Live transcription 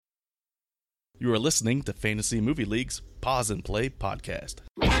You are listening to Fantasy Movie League's Pause and Play podcast.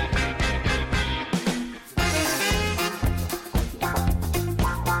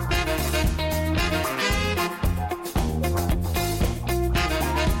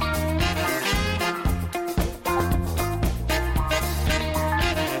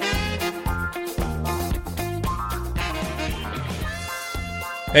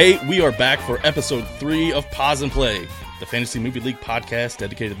 Hey, we are back for episode 3 of Pause and Play, the Fantasy Movie League podcast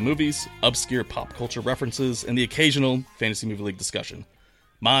dedicated to movies, obscure pop culture references, and the occasional Fantasy Movie League discussion.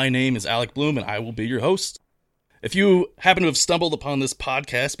 My name is Alec Bloom, and I will be your host. If you happen to have stumbled upon this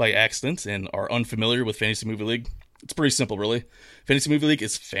podcast by accident and are unfamiliar with Fantasy Movie League, it's pretty simple, really. Fantasy Movie League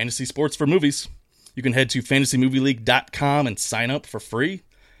is fantasy sports for movies. You can head to fantasymovieleague.com and sign up for free.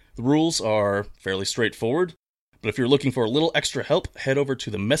 The rules are fairly straightforward. But if you're looking for a little extra help, head over to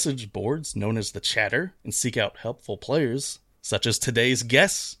the message boards known as the Chatter and seek out helpful players, such as today's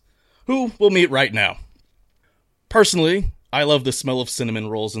guests, who we'll meet right now. Personally, I love the smell of cinnamon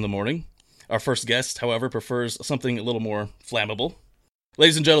rolls in the morning. Our first guest, however, prefers something a little more flammable.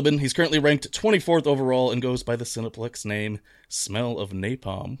 Ladies and gentlemen, he's currently ranked 24th overall and goes by the Cineplex name Smell of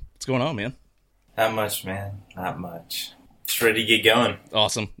Napalm. What's going on, man? Not much, man. Not much. Just ready to get going.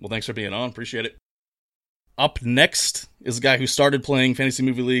 Awesome. Well, thanks for being on. Appreciate it. Up next is a guy who started playing Fantasy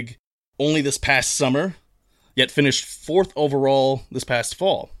Movie League only this past summer, yet finished 4th overall this past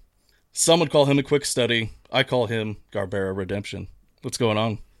fall. Some would call him a quick study. I call him Garbera Redemption. What's going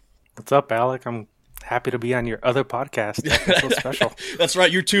on? What's up, Alec? I'm happy to be on your other podcast. That's so special. That's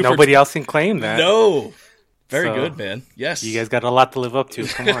right, you're two. Nobody else can claim that. No. Very good, man. Yes. You guys got a lot to live up to.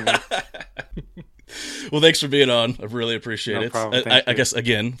 Come on, man. Well, thanks for being on. I really appreciate it. Problem. I guess,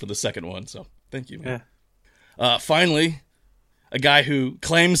 again, for the second one, so thank you, man. Yeah. Finally, a guy who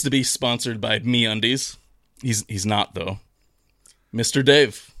claims to be sponsored by Undies. He's not, though.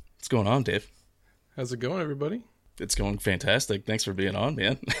 MisterDave. What's going on, Dave? How's it going, everybody? It's going fantastic. Thanks for being on,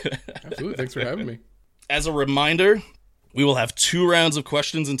 man. Absolutely. Thanks for having me. As a reminder, we will have 2 rounds of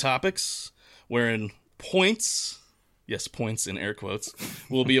questions and topics, wherein points, yes, points in air quotes,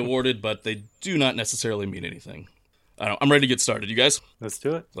 will be awarded, but they do not necessarily mean anything. I'm ready to get started. You guys? Let's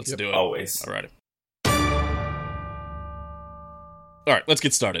do it. Let's do it. Always. All right. All right, let's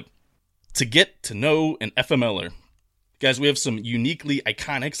get started. To get to know an FMLer. Guys, we have some uniquely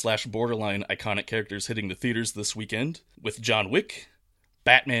iconic / borderline iconic characters hitting the theaters this weekend with John Wick,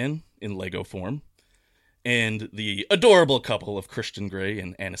 Batman in Lego form, and the adorable couple of Christian Grey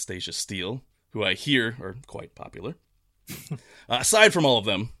and Anastasia Steele, who I hear are quite popular. Aside from all of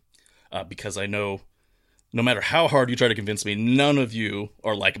them, because I know no matter how hard you try to convince me, none of you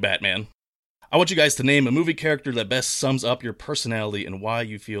are like Batman. I want you guys to name a movie character that best sums up your personality and why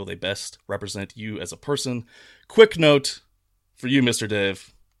you feel they best represent you as a person. Quick note for you,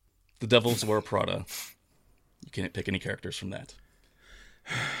 MisterDave. The Devil Wears Prada. You can't pick any characters from that.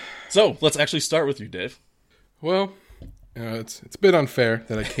 So, let's actually start with you, Dave. Well, it's a bit unfair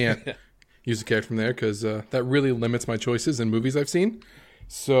that I can't use a character from there, because that really limits my choices in movies I've seen.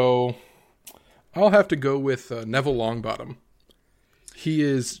 So, I'll have to go with Neville Longbottom. He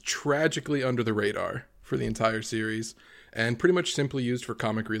is tragically under the radar for the entire series and pretty much simply used for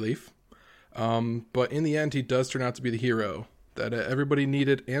comic relief. But in the end, he does turn out to be the hero that everybody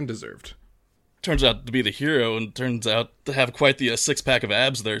needed and deserved. Turns out to be the hero and turns out to have quite the 6-pack of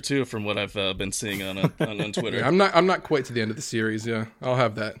abs there, too, from what I've been seeing on Twitter. Yeah, I'm not quite to the end of the series, yeah. I'll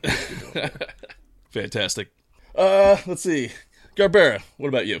have that. Fantastic. Let's see. Garbera, what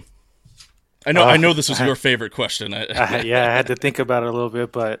about you? I know this was your favorite question. Yeah, I had to think about it a little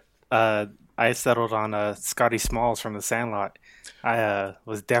bit, but I settled on Scotty Smalls from The Sandlot. I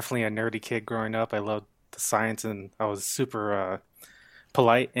was definitely a nerdy kid growing up. I loved the science, and I was super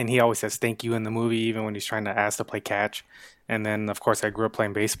polite. And he always says thank you in the movie, even when he's trying to ask to play catch. And then, of course, I grew up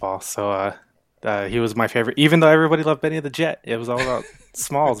playing baseball, so he was my favorite. Even though everybody loved Benny the Jet, it was all about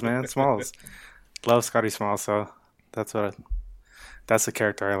Smalls, man. Smalls. Love Scotty Smalls, so that's the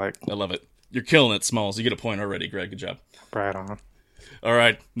character I like. I love it. You're killing it, Smalls. You get a point already, Greg. Good job. Right on. All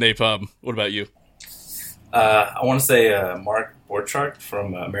right, Napalm, what about you? I want to say Mark Borchardt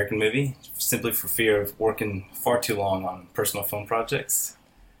from American Movie, simply for fear of working far too long on personal film projects.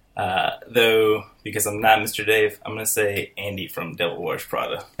 Though, because I'm not MisterDave, I'm going to say Andy from Devil Wears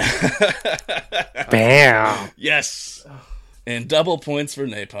Prada. Bam! Yes! And double points for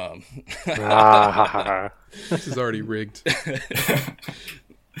Napalm. This is already rigged.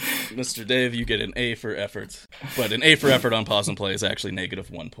 MisterDave, you get an A for effort. But an A for effort on Pause and Play is actually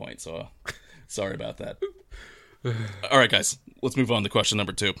 -1 point, so sorry about that. All right, guys, let's move on to question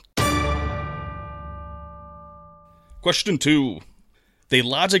number 2. Question 2. They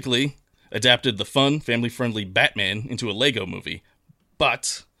logically adapted the fun, family-friendly Batman into a Lego movie.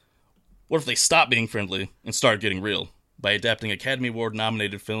 But what if they stopped being friendly and started getting real by adapting Academy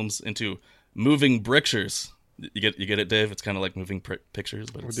Award-nominated films into moving brickshires? You get it, Dave? It's kind of like moving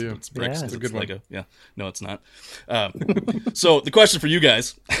pictures, but it's bricks. Yeah, It's a good one. Lego. Yeah, no, it's not. So the question for you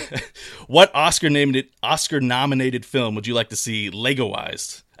guys: what Oscar-nominated film would you like to see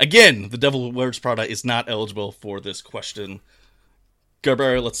Lego-ized? Again, The Devil Wears Prada is not eligible for this question.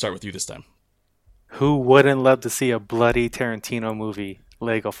 Garbera, let's start with you this time. Who wouldn't love to see a bloody Tarantino movie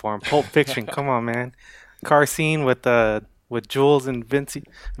Lego form? Pulp Fiction, come on, man. Car scene with Jules and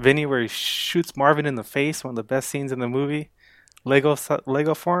Vinny where he shoots Marvin in the face, one of the best scenes in the movie. Lego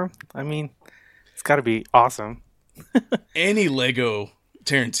form? I mean, it's got to be awesome. Any Lego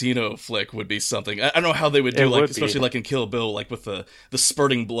Tarantino flick would be something. I don't know how they would do, especially like in Kill Bill, like with the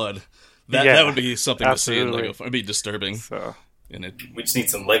spurting blood. That would be something absolutely. to see in Lego form. It'd be disturbing. So. We just need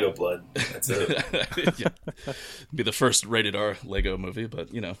some Lego blood. That's it. Yeah. Be the first rated R Lego movie,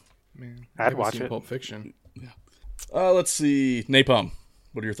 but Man, I'd watch it. Pulp Fiction. Let's see. Napalm,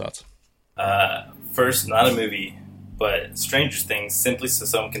 what are your thoughts? First, not a movie, but Stranger Things, simply so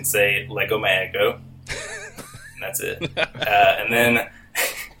someone can say Lego my Echo. And that's it. And then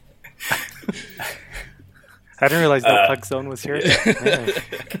I didn't realize No Plug Zone was here.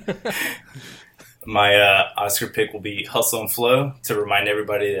 my Oscar pick will be Hustle and Flow, to remind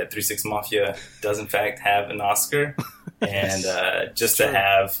everybody that 3-6 Mafia does in fact have an Oscar. And just to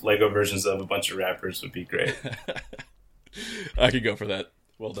have Lego versions of a bunch of rappers would be great. I could go for that.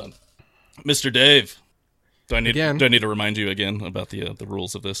 Well done. MisterDave, do I need to remind you again about the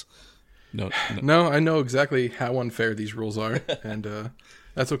rules of this? No, I know exactly how unfair these rules are, and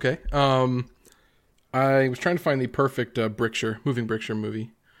that's okay. I was trying to find the perfect moving brickshire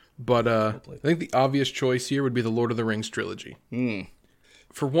movie, but I think the obvious choice here would be the Lord of the Rings trilogy.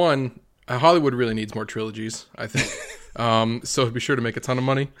 For one, Hollywood really needs more trilogies, I think. So be sure to make a ton of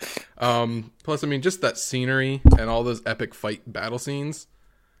money. Plus, I mean, just that scenery and all those epic fight battle scenes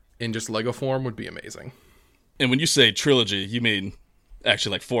in just Lego form would be amazing. And when you say trilogy, you mean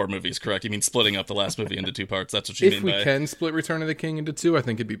actually like 4 movies, correct? You mean splitting up the last movie into 2 parts? That's what you mean by... If we can split Return of the King into 2, I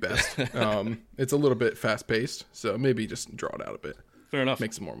think it'd be best. It's a little bit fast-paced, so maybe just draw it out a bit. Fair enough.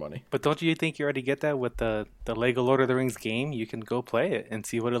 Make some more money. But don't you think you already get that with the Lego Lord of the Rings game? You can go play it and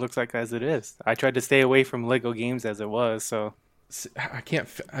see what it looks like as it is. I tried to stay away from Lego games as it was, so... I can't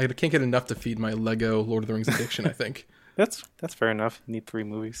get enough to feed my Lego Lord of the Rings addiction, I think. That's fair enough. You need 3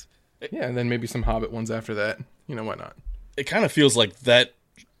 movies. Yeah, and then maybe some Hobbit ones after that. Why not? It kind of feels like that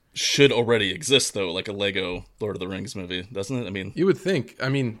should already exist, though, like a Lego Lord of the Rings movie, doesn't it? I mean, you would think. I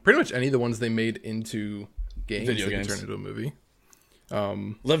mean, pretty much any of the ones they made into games, video they games can turn into a movie.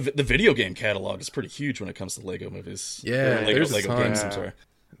 The video game catalog is pretty huge when it comes to Lego movies. Yeah, Lego a ton. games. I'm sorry.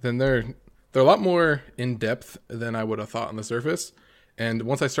 Then they're a lot more in depth than I would have thought on the surface. And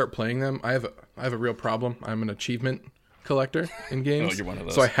once I start playing them, I have a real problem. I'm an achievement collector in games. Oh, you're one of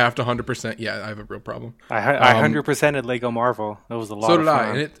those. So I have to 100%. Yeah, I have a real problem. I 100%ed Lego Marvel. That was a lot. So of did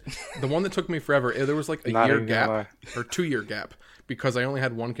fun. I. And the one that took me forever. There was like a year gap or 2-year gap because I only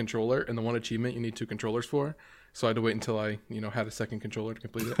had one controller, and the one achievement you need 2 controllers for. So I had to wait until I, had a second controller to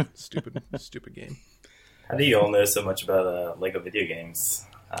complete it. Stupid game. How do you all know so much about Lego video games?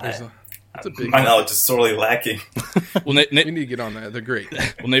 My knowledge is sorely lacking. Well, we need to get on that. They're great.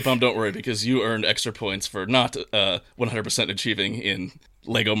 Well, Napalm, don't worry, because you earned extra points for not 100% achieving in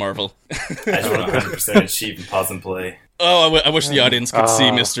Lego Marvel. I just want to 100% achieve and pause and play. Oh, I wish the audience could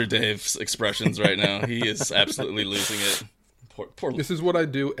see Mr. Dave's expressions right now. He is absolutely losing it. Poor... This is what I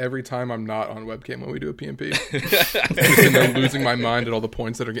do every time I'm not on webcam when we do a PMP. I'm losing my mind at all the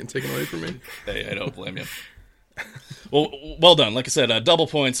points that are getting taken away from me. Hey, I don't blame you. Well done. Like I said, double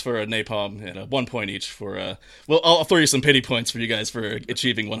points for Napalm and 1 point each for. I'll throw you some pity points for you guys for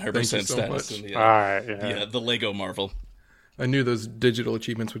achieving 100% status in the, the Lego Marvel. I knew those digital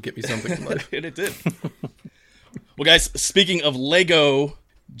achievements would get me something in life. And it did. Well, guys, speaking of Lego,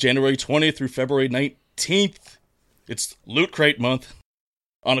 January 20th through February 19th, it's Loot Crate Month.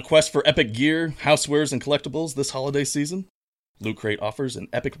 On a quest for epic gear, housewares, and collectibles this holiday season, Loot Crate offers an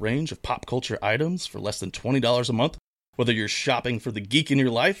epic range of pop culture items for less than $20 a month. Whether you're shopping for the geek in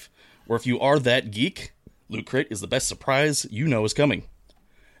your life, or if you are that geek, Loot Crate is the best surprise you know is coming.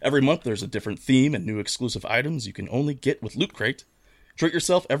 Every month there's a different theme and new exclusive items you can only get with Loot Crate. Treat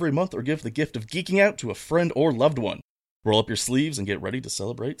yourself every month or give the gift of geeking out to a friend or loved one. Roll up your sleeves and get ready to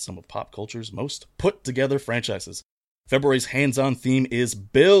celebrate some of pop culture's most put-together franchises. February's hands-on theme is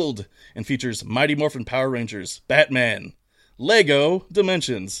Build and features Mighty Morphin Power Rangers, Batman, Lego,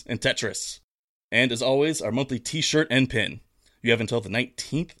 Dimensions, and Tetris. And as always, our monthly t-shirt and pin. You have until the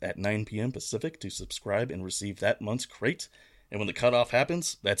 19th at 9 p.m. Pacific to subscribe and receive that month's crate. And when the cutoff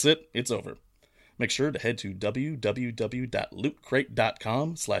happens, that's it. It's over. Make sure to head to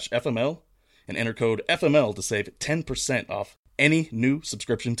www.lootcrate.com/FML and enter code FML to save 10% off any new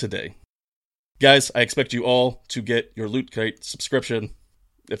subscription today. Guys, I expect you all to get your Loot Crate subscription.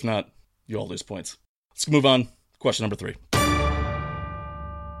 If not, you all lose points. Let's move on. Question number 3.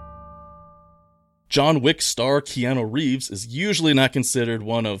 John Wick star Keanu Reeves is usually not considered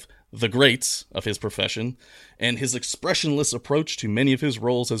one of the greats of his profession, and his expressionless approach to many of his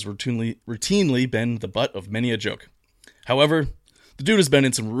roles has routinely been the butt of many a joke. However, the dude has been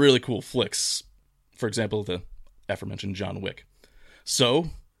in some really cool flicks. For example, the aforementioned John Wick.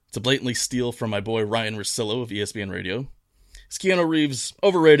 So, to blatantly steal from my boy Ryan Russillo of ESPN Radio, is Keanu Reeves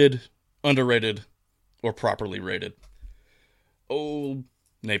overrated, underrated, or properly rated? Oh,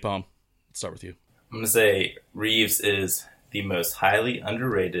 Napalm, let's start with you. I'm going to say Reeves is the most highly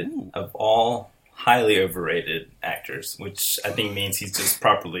underrated of all highly overrated actors, which I think means he's just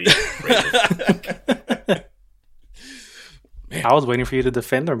properly rated. I was waiting for you to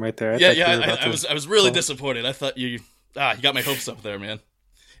defend him right there. I was really disappointed. I thought you got my hopes up there, man.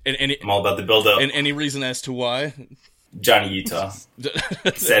 And I'm all about the build-up. And any reason as to why? Johnny Utah.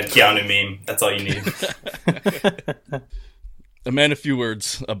 Said Keanu meme. That's all you need. A man, a few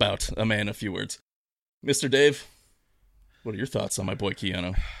words about a man, a few words. MisterDave, what are your thoughts on my boy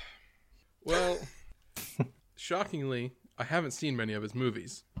Keanu? Well, shockingly, I haven't seen many of his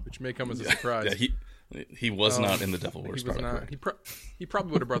movies, which may come as a surprise. Yeah, he was not in the Devil Wears Prada. He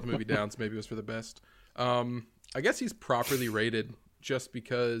probably would have brought the movie down, so maybe it was for the best. I guess he's properly rated just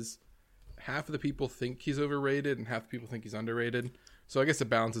because half of the people think he's overrated and half the people think he's underrated. So I guess it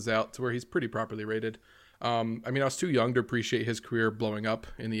balances out to where he's pretty properly rated. I was too young to appreciate his career blowing up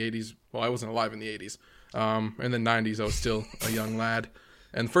in the 80s. Well, I wasn't alive in the 80s. In the 90s, I was still a young lad.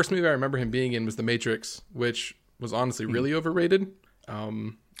 And the first movie I remember him being in was The Matrix, which was honestly really overrated.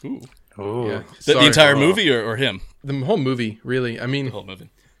 Ooh. Yeah, the entire movie or him? The whole movie, really. I mean, the whole movie.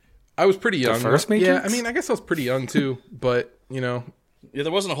 I was pretty young. The first Matrix? Yeah, I guess I was pretty young too, but, Yeah,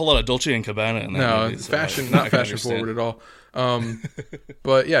 there wasn't a whole lot of Dolce and Gabbana in that movie. No, not fashion forward at all.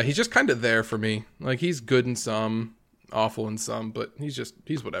 But yeah, he's just kind of there for me. Like, he's good in some, awful in some, but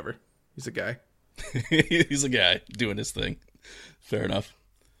he's whatever. He's a guy. He's a guy doing his thing. Fair enough.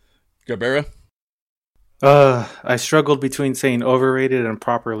 Garbera? I struggled between saying overrated and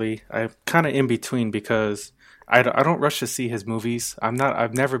properly. I'm kind of in between because I don't rush to see his movies.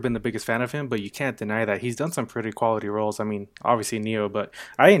 I've never been the biggest fan of him, but you can't deny that he's done some pretty quality roles. I mean, obviously Neo, but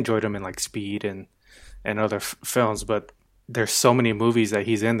I enjoyed him in like Speed and other films, but there's so many movies that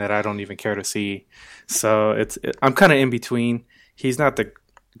he's in that I don't even care to see. So I'm kind of in between. He's not the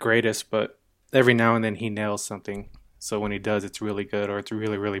greatest, but every now and then he nails something. So when he does, it's really good or it's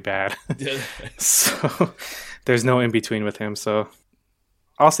really, really bad. Yeah. So there's no in between with him. So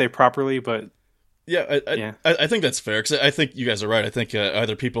I'll say properly, but I think that's fair because I think you guys are right. I think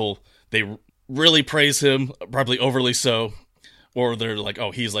either people, they really praise him, probably overly so, or they're like,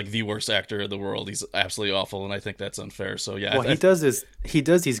 oh, he's like the worst actor in the world. He's absolutely awful, and I think that's unfair. So yeah, well, he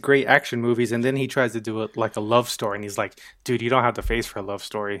does these great action movies, and then he tries to do it like a love story, and he's like, dude, you don't have the face for a love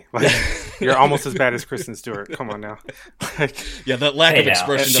story. Like, you're almost as bad as Kristen Stewart. Come on now. Yeah, that lack of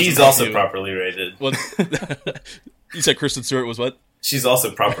expression. She's also properly rated. Well, you said Kristen Stewart was what? She's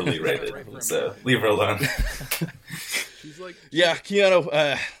also properly rated, so leave her alone. She's like, yeah,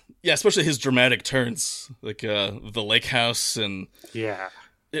 Keanu. Yeah, especially his dramatic turns, like the lake house and yeah.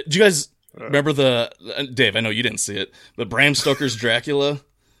 Do you guys remember Dave? I know you didn't see it, but Bram Stoker's Dracula.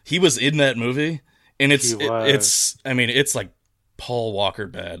 He was in that movie, and it's like Paul Walker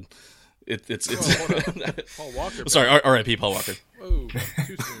bad. It's Paul Walker. Sorry, R.I.P. Paul Walker. Oh, too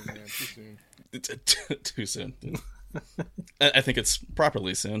soon, man. Too soon. Too soon. I think it's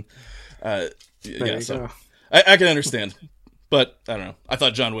properly soon. Yeah, so I can understand. But I don't know. I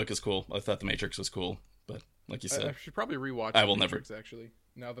thought John Wick is cool. I thought The Matrix was cool. But like you said, I should probably rewatch I will The Matrix, actually.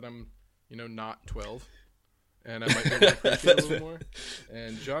 Now that I'm, not 12, and I might be able to appreciate a little more.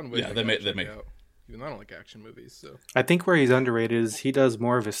 And John Wick, yeah, they make out. Even I don't like action movies, so I think where he's underrated is he does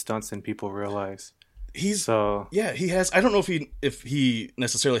more of his stunts than people realize. He has. I don't know if he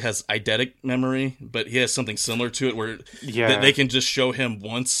necessarily has eidetic memory, but he has something similar to it where they can just show him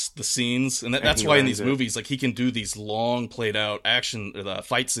once the scenes, and that's why in these movies, like, he can do these long played out action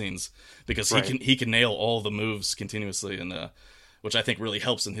fight scenes because he can nail all the moves continuously, and which I think really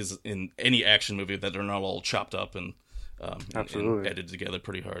helps in any action movie that they're not all chopped up and edited together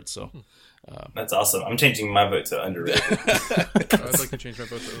pretty hard. So that's awesome. I'm changing my vote to underrated. I'd like to change my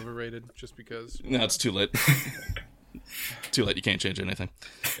vote to overrated just because. No, it's too late. Too late. You can't change anything.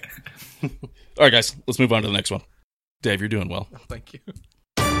 All right, guys. Let's move on to the next one. Dave, you're doing well. Thank you.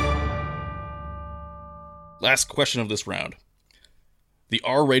 Last question of this round. The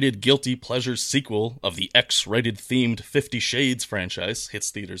R-rated guilty pleasure sequel of the X-rated themed 50 Shades franchise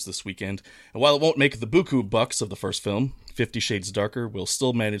hits theaters this weekend. And while it won't make the buku bucks of the first film, 50 Shades Darker will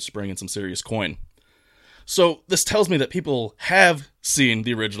still manage to bring in some serious coin. So this tells me that people have seen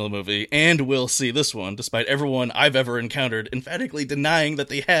the original movie and will see this one, despite everyone I've ever encountered emphatically denying that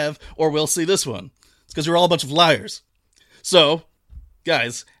they have or will see this one. It's because you're all a bunch of liars. So,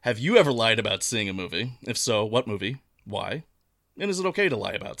 guys, have you ever lied about seeing a movie? If so, what movie? Why? And is it okay to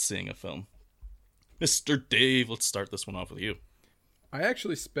lie about seeing a film? Mr. Dave, let's start this one off with you. I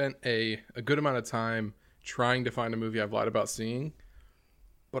actually spent a good amount of time trying to find a movie I've lied about seeing,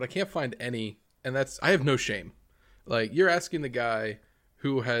 but I can't find any, and I have no shame. Like, you're asking the guy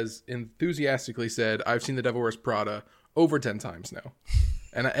who has enthusiastically said, I've seen The Devil Wears Prada over 10 times now.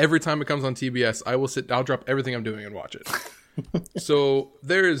 And every time it comes on TBS, I'll drop everything I'm doing and watch it. So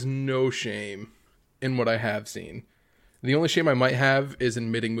there is no shame in what I have seen. The only shame I might have is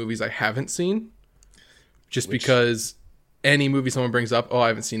admitting movies I haven't seen. Because any movie someone brings up, I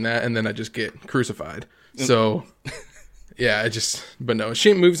haven't seen that, and then I just get crucified. So, yeah, but no,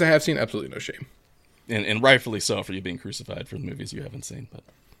 shame movies I have seen, absolutely no shame. And rightfully so for you being crucified for the movies you haven't seen. But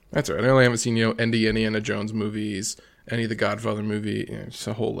that's all right. I only haven't seen, any Indiana Jones movies, any of the Godfather movie, just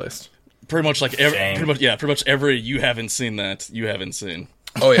a whole list. Pretty much pretty much every you haven't seen that you haven't seen.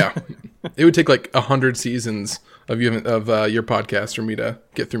 Oh yeah, it would take like 100 seasons of your podcast for me to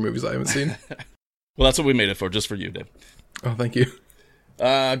get through movies I haven't seen. Well, that's what we made it for, just for you, Dave. Oh, thank you.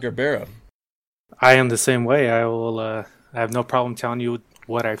 Garbera. I am the same way. I have no problem telling you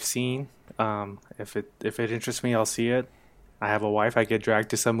what I've seen. If it interests me, I'll see it. I have a wife. I get dragged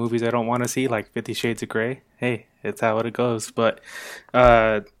to some movies I don't want to see, like 50 Shades of Grey. Hey, it's how it goes. But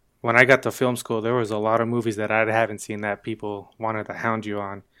when I got to film school, there was a lot of movies that I haven't seen that people wanted to hound you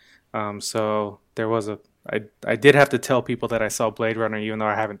on. So there was I did have to tell people that I saw Blade Runner, even though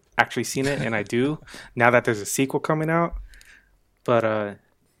I haven't actually seen it, and I do now that there's a sequel coming out. But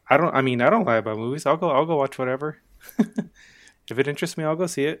I don't lie about movies. I'll go watch whatever. If it interests me, I'll go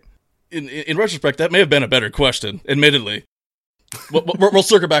see it. In retrospect, that may have been a better question, admittedly. We'll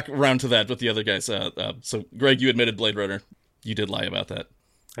circle back around to that with the other guys. So, Greg, you admitted Blade Runner. You did lie about that.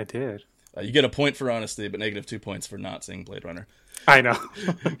 I did. You get a point for honesty, but negative 2 points for not seeing Blade Runner. I know.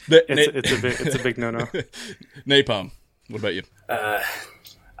 It's a big no-no. Napalm, what about you? I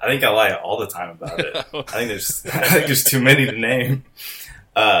think I lie all the time about it. I think there's too many to name.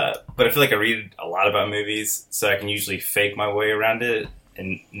 But I feel like I read a lot about movies, so I can usually fake my way around it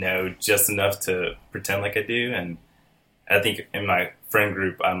and know just enough to pretend like I do. And I think in my friend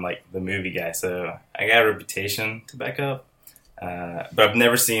group, I'm like the movie guy, so I got a reputation to back up. But I've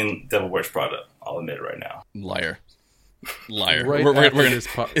never seen Devil Wears Prada. I'll admit it right now. Liar. Right after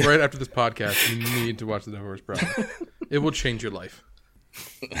this podcast, you need to watch The Devil Wears Prada. It will change your life.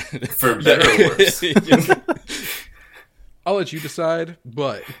 For better or worse. I'll let you decide,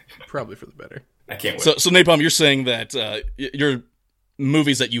 but probably for the better. I can't wait. So Napalm, you're saying that your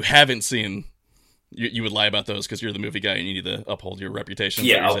movies that you haven't seen, you would lie about those because you're the movie guy and you need to uphold your reputation.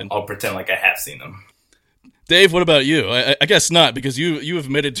 Yeah, I'll pretend like I have seen them. Dave, what about you? I guess not, because you have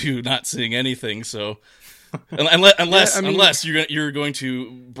admitted to not seeing anything. So unless you're going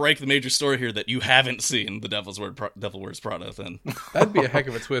to break the major story here that you haven't seen The Devil Wears Prada, then that'd be a heck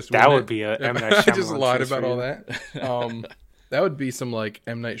of a twist. That would be a M. Night Shyamalan. I just lied about all that. That would be some like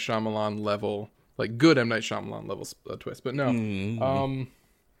M. Night Shyamalan level, like good M. Night Shyamalan level twist. But no,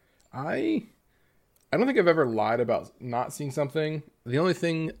 I don't think I've ever lied about not seeing something. The only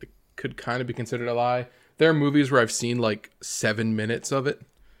thing that could kind of be considered a lie. There are movies where I've seen like 7 minutes of it,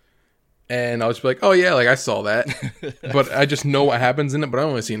 and I'll just be like, "Oh yeah, like I saw that," but I just know what happens in it, but I've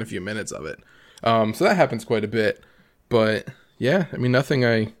only seen a few minutes of it. So that happens quite a bit. But yeah, I mean, nothing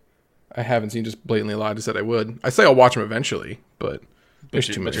I haven't seen, just blatantly lied. I said I would. I say I'll watch them eventually, but there's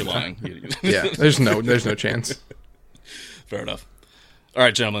too much. You're lying. Yeah, there's no chance. Fair enough. All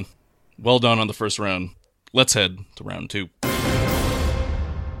right, gentlemen. Well done on the first round. Let's head to round 2.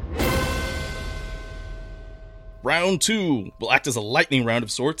 Round 2 will act as a lightning round of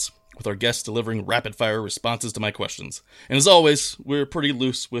sorts, with our guests delivering rapid-fire responses to my questions. And as always, we're pretty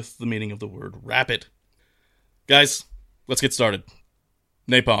loose with the meaning of the word rapid. Guys, let's get started.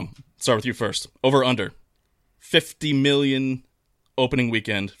 Napalm, start with you first. Over under. 50 million opening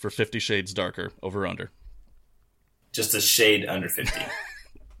weekend for 50 Shades Darker. Over under. Just a shade under 50.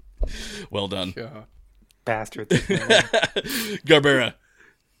 Well done. Bastard. Garbera.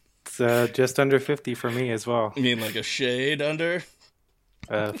 It's just under 50 for me as well. You mean like a shade under?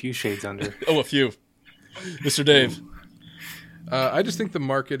 A few shades under. Oh, a few. Mr. Dave. I just think the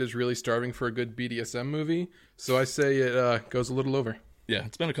market is really starving for a good BDSM movie, so I say it goes a little over. Yeah,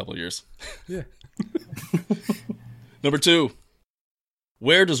 it's been a couple of years. Yeah. Number 2.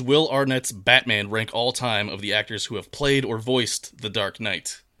 Where does Will Arnett's Batman rank all time of the actors who have played or voiced the Dark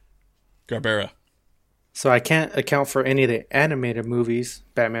Knight? Garbera. So I can't account for any of the animated movies,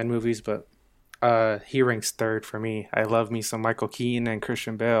 Batman movies, but he ranks third for me. I love me some Michael Keaton and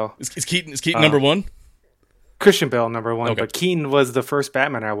Christian Bale. Is Keaton number 1? Christian Bale number 1, Okay. but Keaton was the first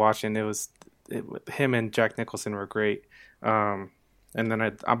Batman I watched, and him and Jack Nicholson were great. And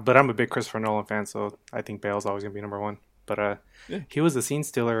then but I'm a big Christopher Nolan fan, so I think Bale's always gonna be number 1. But he was the scene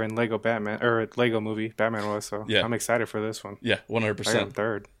stealer in Lego Batman, or Lego movie Batman was. So Yeah. I'm excited for this one. Yeah, I got him 100%.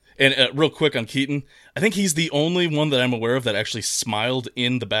 third. And real quick on Keaton, I think he's the only one that I'm aware of that actually smiled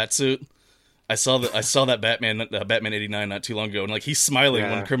in the Batsuit. I saw that Batman 89 not too long ago, and like he's smiling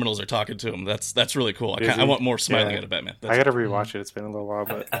when criminals are talking to him. That's really cool. I want more smiling out of Batman. I got to rewatch it. It's been a little while,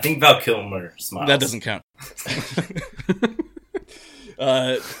 but I think Val Kilmer smiles. that doesn't count.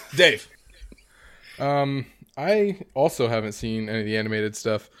 Dave. I also haven't seen any of the animated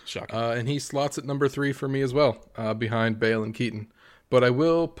stuff. Shocking. And he slots at number 3 for me as well, behind Bale and Keaton. But I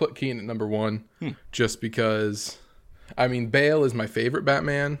will put Keaton at number 1, just because, I mean, Bale is my favorite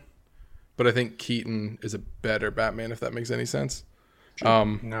Batman, but I think Keaton is a better Batman, if that makes any sense.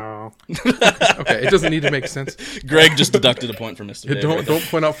 no. Okay, it doesn't need to make sense. Greg just deducted a point from Mr. Dave. Don't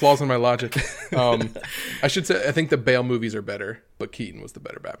point out flaws in my logic. I should say I think the Bale movies are better, but Keaton was the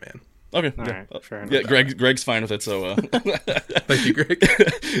better Batman. Okay. All Yeah. right, fair enough. Yeah, Greg's fine with it, so... Thank you, Greg.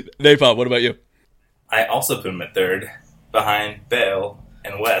 Napalm, what about you? I also put him at third, behind Bale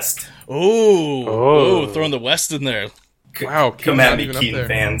and West. Oh, throwing the West in there. Wow, Come Keaton's at not me, even up Keaton there.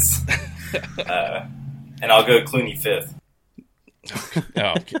 fans. And I'll go Clooney fifth.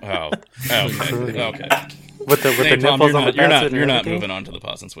 Okay. With the Napalm, nipples on the you're Batsuit and not everything? moving on to the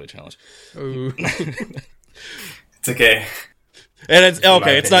Pause and Sway challenge. Ooh. It's okay. And it's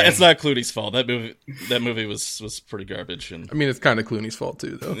okay. It's opinion. not Clooney's fault. That movie was pretty garbage, and I mean, it's kind of Clooney's fault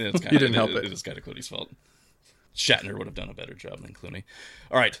too, though. it's kinda, He didn't help It it. is kind of Clooney's fault. Shatner would have done a better job than Clooney.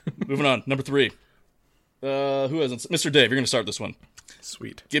 All right, moving on. Number 3. Who hasn't? Mr. Dave, you're going to start this one.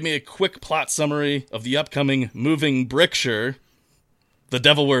 Sweet. Give me a quick plot summary of the upcoming moving bricksure, The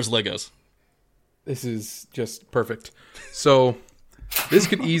Devil Wears Legos. This is just perfect. So, this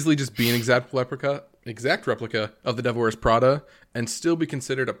could easily just be an exact replica of The Devil Wears Prada and still be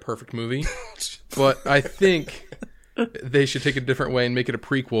considered a perfect movie. But I think they should take a different way and make it a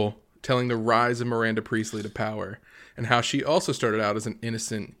prequel, telling the rise of Miranda Priestley to power and how she also started out as an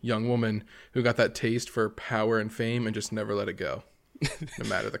innocent young woman who got that taste for power and fame and just never let it go, no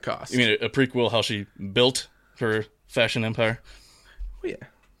matter the cost. You mean a prequel how she built her fashion empire? Well, yeah,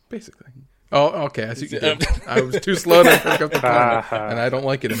 basically. Oh, okay. I see what you did. I was too slow to pick up the pun, and I don't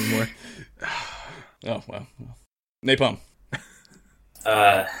like it anymore. Oh, wow. Napalm.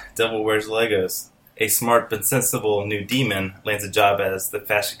 Devil Wears Legos. A smart but sensible new demon lands a job as the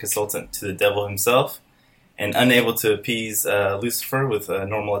fashion consultant to the devil himself, and unable to appease Lucifer with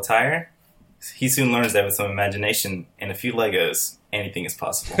normal attire, he soon learns that with some imagination and a few Legos, anything is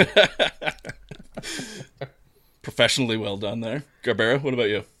possible. Professionally well done there. Garbera, what about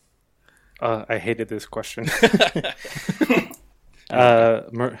you? I hated this question.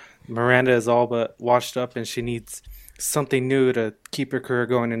 Miranda is all but washed up, and she needs something new to keep her career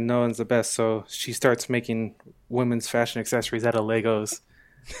going, and no one's the best. So she starts making women's fashion accessories out of Legos.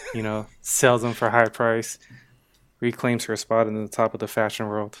 Sells them for a high price, reclaims her spot in the top of the fashion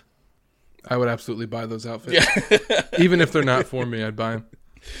world. I would absolutely buy those outfits. Even if they're not for me, I'd buy them.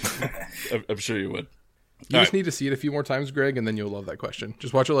 I'm sure you would. You just need to see it a few more times, Greg, and then you'll love that question.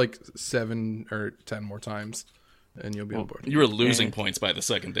 Just watch it like 7 or 10 more times, and you'll be on board. You were losing points by the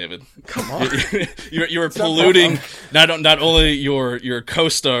second, David. Come on. You were polluting not only your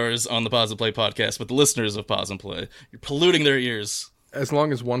co-stars on the Pause and Play podcast, but the listeners of Pause and Play. You're polluting their ears. As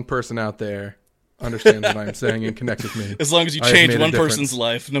long as one person out there understands what I'm saying and connects with me. As long as you I have change made a one difference. person's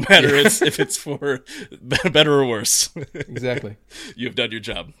life, no matter if it's for better or worse. Exactly. You've done your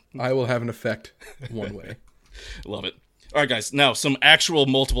job. I will have an effect one way. Love it. All right, guys. Now, some actual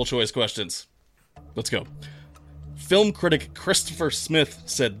multiple choice questions. Let's go. Film critic Christopher Smith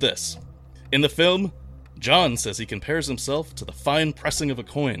said this. In the film, John says he compares himself to the fine pressing of a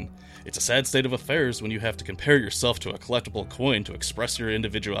coin. It's a sad state of affairs when you have to compare yourself to a collectible coin to express your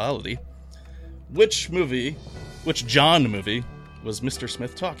individuality. Which John movie was Mr.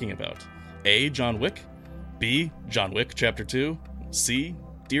 Smith talking about? A. John Wick. B. John Wick Chapter 2. C.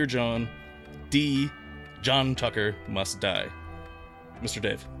 Dear John. D. John Tucker Must Die. Mr.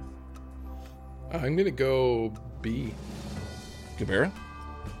 Dave. I'm going to go B. Garbera.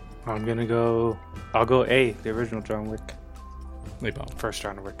 I'll go A, the original John Wick. Napalm. First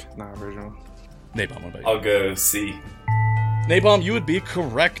John Wick, not original. Napalm, what about you? I'll go C. Napalm, you would be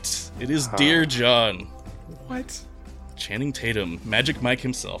correct. It is Dear John. What? Channing Tatum, Magic Mike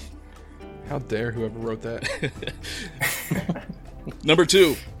himself. How dare whoever wrote that? Number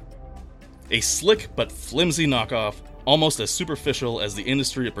 2. A slick but flimsy knockoff, almost as superficial as the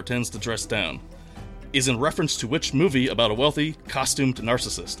industry it pretends to dress down, is in reference to which movie about a wealthy, costumed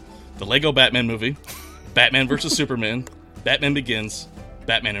narcissist? The Lego Batman movie, Batman vs. Superman, Batman Begins,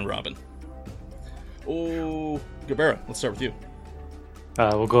 Batman and Robin. Oh, Garbera, let's start with you.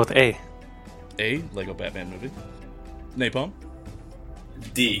 We'll go with A. A, Lego Batman movie. Napalm.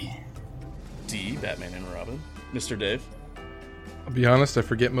 D. D, Batman and Robin. Mr. Dave. I'll be honest, I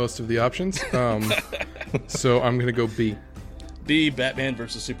forget most of the options. So I'm going to go B. B, Batman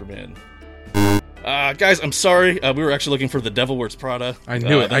vs. Superman. Guys, I'm sorry. We were actually looking for The Devil Wears Prada. I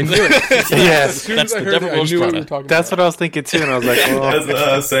knew it. Yes. Yes. That's The Devil Wears Prada. That's what I was thinking too, and I was like, well,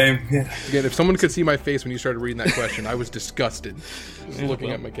 That's same. Yeah. Again, if someone could see my face when you started reading that question, I was disgusted. Just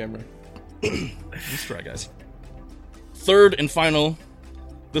looking at my camera. Let's try, guys. Third and final.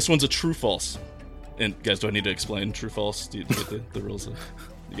 This one's a true-false. And guys, do I need to explain true-false? Do you get the rules?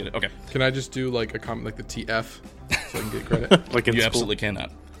 You get it? Okay. Can I just do like a comment like the TF so I can get credit? like in You school. absolutely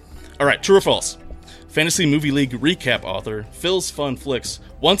cannot. All right, true or false? Fantasy Movie League recap author Phil's Fun Flicks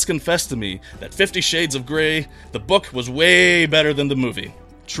once confessed to me that 50 Shades of Grey, the book, was way better than the movie.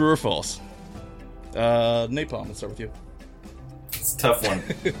 True or false? Napalm, let's start with you. It's a tough one.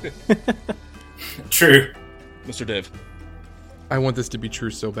 True. Mr. Dave. I want this to be true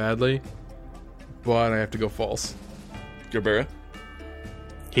so badly, but I have to go false. Garbera.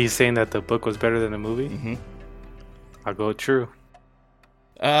 He's saying that the book was better than the movie? Mm-hmm. I'll go true.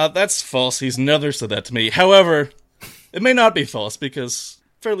 That's false. He's never said that to me. However, it may not be false because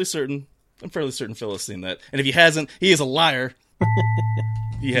I'm fairly certain Phil has seen that. And if he hasn't, he is a liar.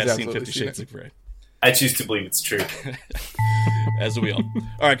 He has seen 50 Shades of Grey. I choose to believe it's true. As do we all.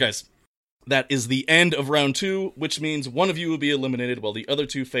 All right, guys. That is the end of round 2, which means one of you will be eliminated while the other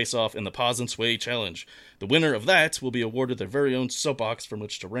 2 face off in the Pause and Sway challenge. The winner of that will be awarded their very own soapbox from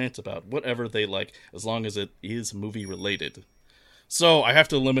which to rant about whatever they like, as long as it is movie related. So I have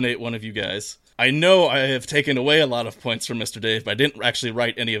to eliminate one of you guys. I know I have taken away a lot of points from Mr. Dave, but I didn't actually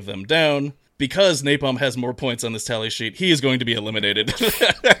write any of them down. Because Napalm has more points on this tally sheet, he is going to be eliminated.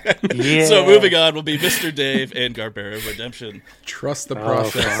 Yeah. So moving on will be Mr. Dave and Garbera Redemption. Trust the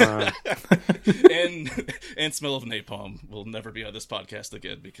process. And Smell of Napalm will never be on this podcast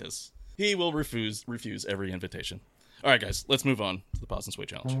again because he will refuse every invitation. All right, guys, let's move on to the Pause and Sway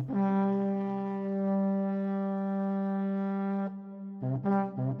Challenge.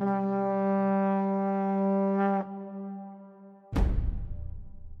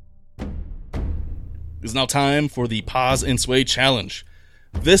 It is now time for the Pause and Sway Challenge.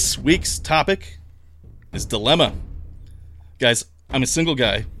 This week's topic is dilemma. Guys, I'm a single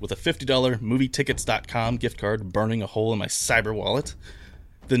guy with a $50 movietickets.com gift card burning a hole in my cyber wallet.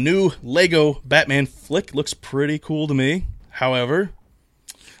 The new Lego Batman flick looks pretty cool to me. However,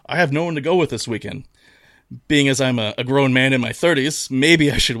 I have no one to go with this weekend. Being as I'm a grown man in my 30s,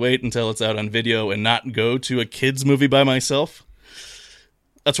 maybe I should wait until it's out on video and not go to a kid's movie by myself.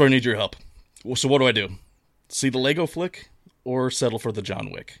 That's where I need your help. So what do I do? See the Lego flick or settle for the John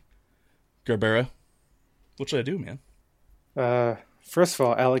Wick? Garbera, what should I do, man? First of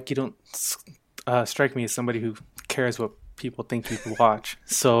all, Alec, you don't strike me as somebody who cares what people think you can watch.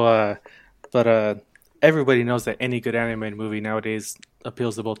 So, but everybody knows that any good animated movie nowadays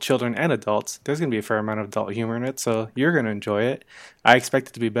appeals to both children and adults. There's going to be a fair amount of adult humor in it, so you're going to enjoy it. I expect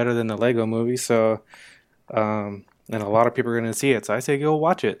it to be better than the Lego movie, so and a lot of people are going to see it. So I say go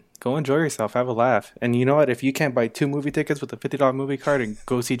watch it. Go enjoy yourself. Have a laugh. And you know what? If you can't buy 2 movie tickets with a $50 movie card and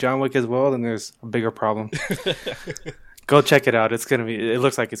go see John Wick as well, then there's a bigger problem. Go check it out. It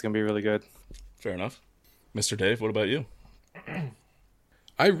looks like it's going to be really good. Fair enough. Mr. Dave, what about you?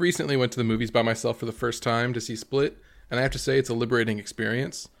 I recently went to the movies by myself for the first time to see Split, and I have to say it's a liberating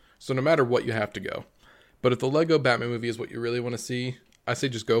experience. So no matter what, you have to go. But if the Lego Batman movie is what you really want to see, I say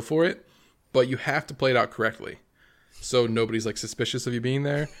just go for it. But you have to play it out correctly, so nobody's like suspicious of you being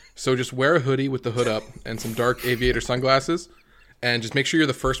there. So just wear a hoodie with the hood up and some dark aviator sunglasses, and just make sure you're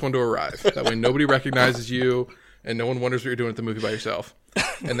the first one to arrive. That way nobody recognizes you and no one wonders what you're doing at the movie by yourself.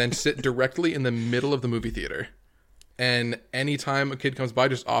 And then sit directly in the middle of the movie theater. And anytime a kid comes by,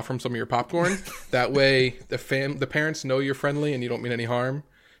 just offer them some of your popcorn. That way the parents know you're friendly and you don't mean any harm.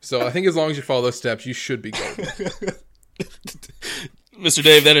 So I think as long as you follow those steps, you should be golden. Mr.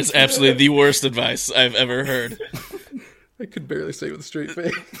 Dave, that is absolutely the worst advice I've ever heard. I could barely say it with a straight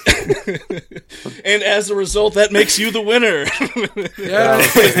face. And as a result, that makes you the winner. Yeah.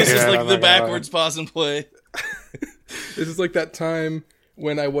 This is like the backwards pause and play. This is like that time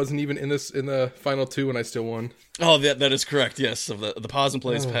when I wasn't even in the final two and I still won. Oh, that is correct. Yes, of the pause and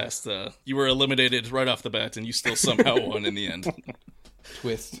plays past, you were eliminated right off the bat, and you still somehow won in the end.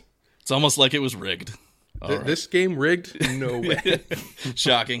 Twist. It's almost like it was rigged. This game rigged? No way.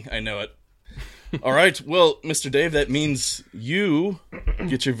 Shocking. I know it. All right. Well, Mr. Dave, that means you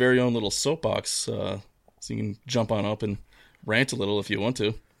get your very own little soapbox, so you can jump on up and rant a little if you want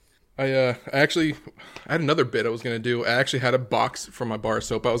to. I had another bit I was going to do. I actually had a box from my bar of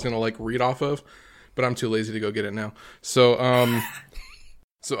soap I was going to read off of, but I'm too lazy to go get it now. So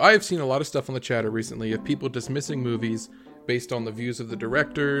I have seen a lot of stuff on the chatter recently of people dismissing movies based on the views of the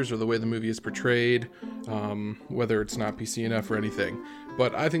directors or the way the movie is portrayed, whether it's not PC enough or anything.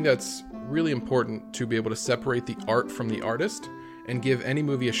 But I think that's really important to be able to separate the art from the artist and give any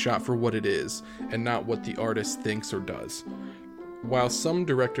movie a shot for what it is and not what the artist thinks or does. While some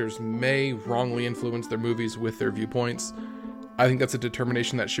directors may wrongly influence their movies with their viewpoints, I think that's a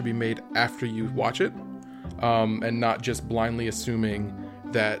determination that should be made after you watch it, and not just blindly assuming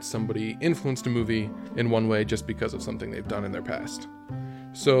that somebody influenced a movie in one way just because of something they've done in their past.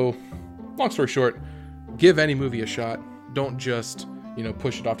 So, long story short, give any movie a shot. Don't just,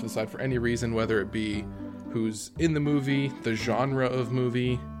 push it off to the side for any reason, whether it be who's in the movie, the genre of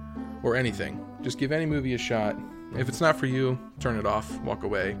movie, or anything. Just give any movie a shot. If it's not for you, turn it off, walk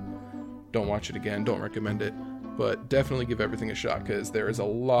away. Don't watch it again, don't recommend it. But definitely give everything a shot, because there is a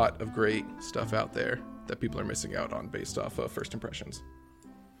lot of great stuff out there that people are missing out on based off of first impressions.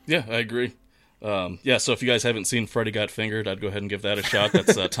 Yeah, I agree. So if you guys haven't seen Freddy Got Fingered, I'd go ahead and give that a shot.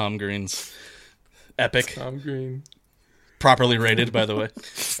 That's Tom Green's epic. Tom Green. Properly rated, by the way.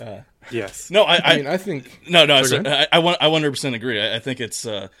 Yes. No, I think... No, I 100% agree. I think it's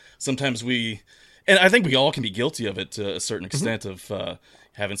sometimes and I think we all can be guilty of it to a certain extent of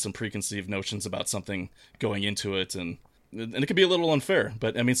having some preconceived notions about something going into it, and it can be a little unfair.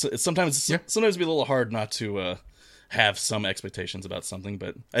 But I mean, sometimes it'd be a little hard not to have some expectations about something.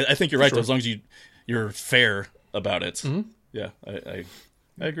 But I think you're right, though, as long as you're fair about it. Mm-hmm. Yeah, I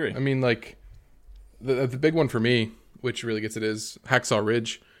agree. I mean, the big one for me, which really gets it, is Hacksaw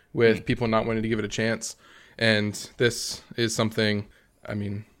Ridge, with people not wanting to give it a chance. And this is something, I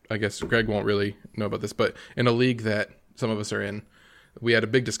mean, I guess Greg won't really know about this, but in a league that some of us are in, we had a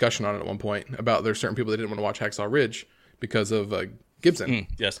big discussion on it at one point about there's certain people that didn't want to watch Hacksaw Ridge because of Gibson.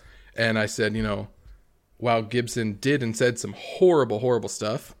 Yes. And I said, while Gibson did and said some horrible, horrible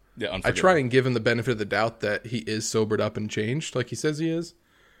stuff, I try and give him the benefit of the doubt that he is sobered up and changed like he says he is.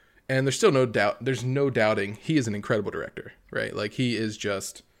 And there's still no doubt. There's no doubting he is an incredible director, right? He is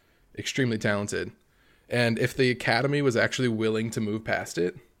just extremely talented. And if the Academy was actually willing to move past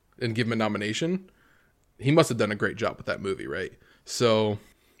it and give him a nomination, he must have done a great job with that movie, right? So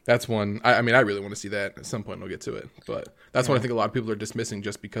that's one. I mean, I really want to see that. At some point we'll get to it. But that's one I think a lot of people are dismissing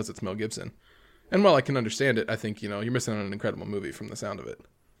just because it's Mel Gibson. And while I can understand it, I think, you're missing on an incredible movie from the sound of it.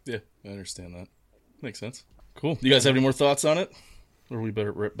 Yeah, I understand that. Makes sense. Cool. You guys have any more thoughts on it? Or are we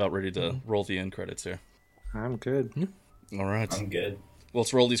about ready to roll the end credits here? I'm good. All right. I'm good. Well,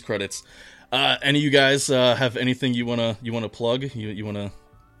 let's roll these credits. Any of you guys have anything you wanna plug? You wanna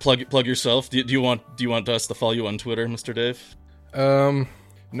plug yourself? Do you want us to follow you on Twitter, Mr. Dave?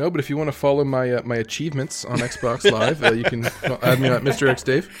 No, but if you want to follow my achievements on Xbox Live, you can add me at Mr. X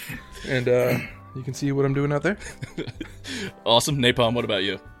Dave, and you can see what I'm doing out there. Awesome. Napalm, what about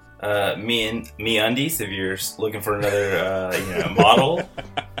you? Me Undies. If you're looking for another model,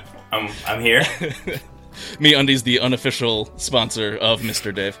 I'm here. Me Undies, the unofficial sponsor of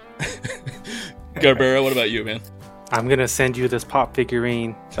Mr. Dave. Garbera, what about you, man? I'm gonna send you this pop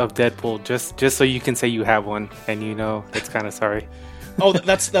figurine of Deadpool just so you can say you have one, and it's kind of sorry. Oh,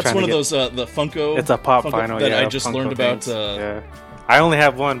 that's one of those the Funko. It's a pop Funko vinyl that I just Funko learned about. Yeah, I only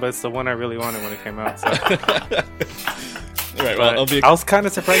have one, but it's the one I really wanted when it came out. So. All right, well, I was kind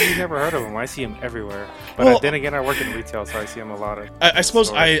of surprised you never heard of him. I see him everywhere, but then again, I work in retail, so I see him a lot. I suppose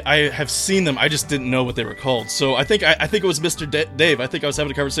I have seen them. I just didn't know what they were called. So I think it was Mr. Dave. I think I was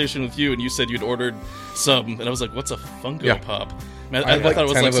having a conversation with you, and you said you'd ordered some, and I was like, "What's a Funko Pop?" I thought it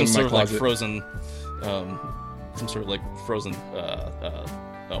was like some sort of frozen,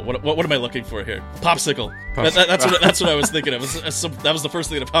 what am I looking for here? Popsicle. That's what I was thinking of. That was the first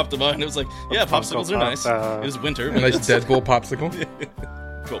thing that popped in mind. It was like, yeah, popsicles are nice. It is winter. A nice Deadpool popsicle.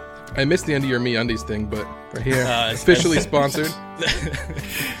 Cool. I missed the End of Your Me Undies thing, but right here, officially sponsored.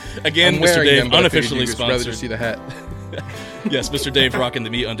 Again, I'm Mr. wearing Dave, them, but I figured unofficially you'd rather sponsored. just see the hat. Yes, Mr. Dave rocking the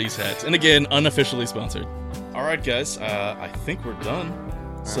Me Undies hat. And again, unofficially sponsored. All right, guys, I think we're done.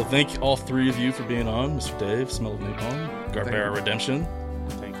 So thank all three of you for being on. Mr. Dave, Smell of Napalm, Garbera Redemption.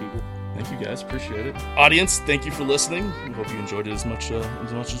 Thank you. Thank you, guys. Appreciate it. Audience, thank you for listening. We hope you enjoyed it as much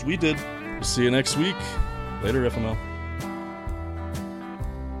as we did. We'll see you next week. Later, FML.